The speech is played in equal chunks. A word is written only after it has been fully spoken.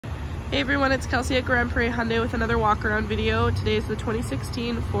Hey everyone, it's Kelsey at Grand Prairie Hyundai with another walk around video. Today is the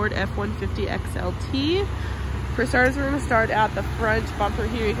 2016 Ford F-150 XLT. For starters, we're going to start at the front bumper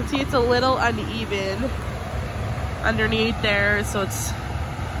here. You can see it's a little uneven underneath there, so it's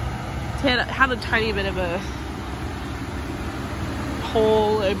had a tiny bit of a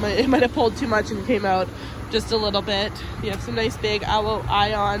hole. It might have pulled too much and came out just a little bit. You have some nice big alloy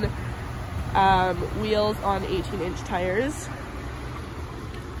ion wheels on 18-inch tires.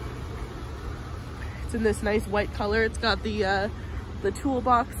 It's in this nice white color. It's got the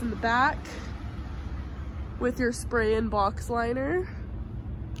toolbox in the back with your spray and box liner.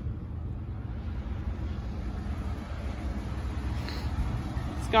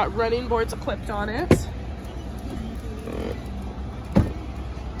 It's got running boards equipped on it.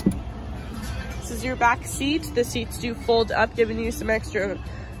 This is your back seat. The seats do fold up, giving you some extra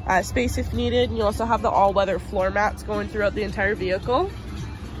space if needed. And you also have the all-weather floor mats going throughout the entire vehicle.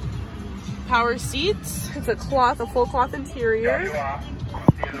 Power seats. It's a full cloth interior.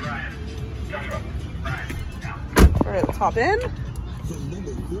 All right, let's hop in.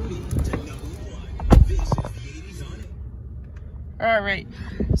 All right,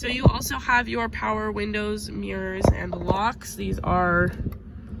 so you also have your power windows, mirrors, and locks. These are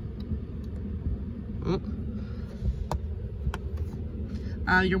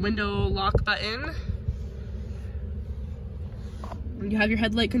your window lock button. You have your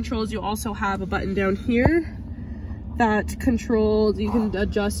headlight controls. You also have a button down here that controls, you can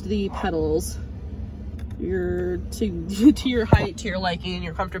adjust the pedals to your height, to your liking, and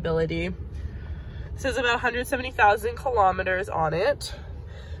your comfortability. It says about 170,000 kilometers on it.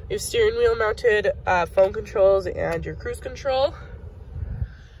 You have steering wheel mounted phone controls and your cruise control.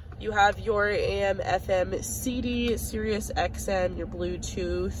 You have your AM, FM, CD, Sirius XM, your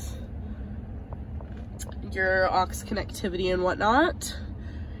Bluetooth, your aux connectivity and whatnot.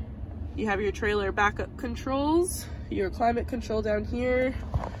 You have your trailer backup controls, your climate control down here.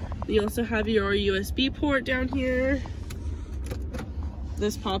 You also have your USB port down here.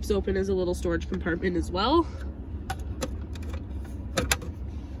 This pops open as a little storage compartment as well.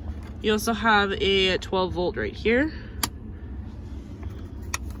 You also have a 12-volt right here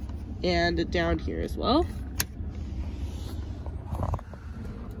and down here as well.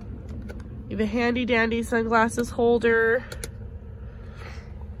 You have a handy dandy sunglasses holder.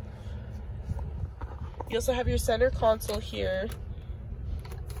 You also have your center console here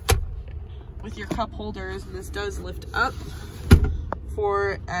with your cup holders, and this does lift up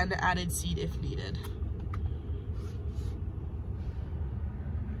for an added seat if needed.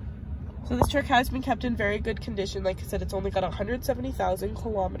 So this truck has been kept in very good condition. Like I said, it's only got 170,000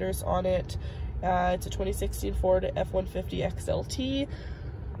 kilometers on it. It's a 2016 Ford F-150 XLT.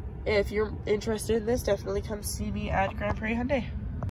 If you're interested in this, definitely come see me at Grand Prairie Hyundai.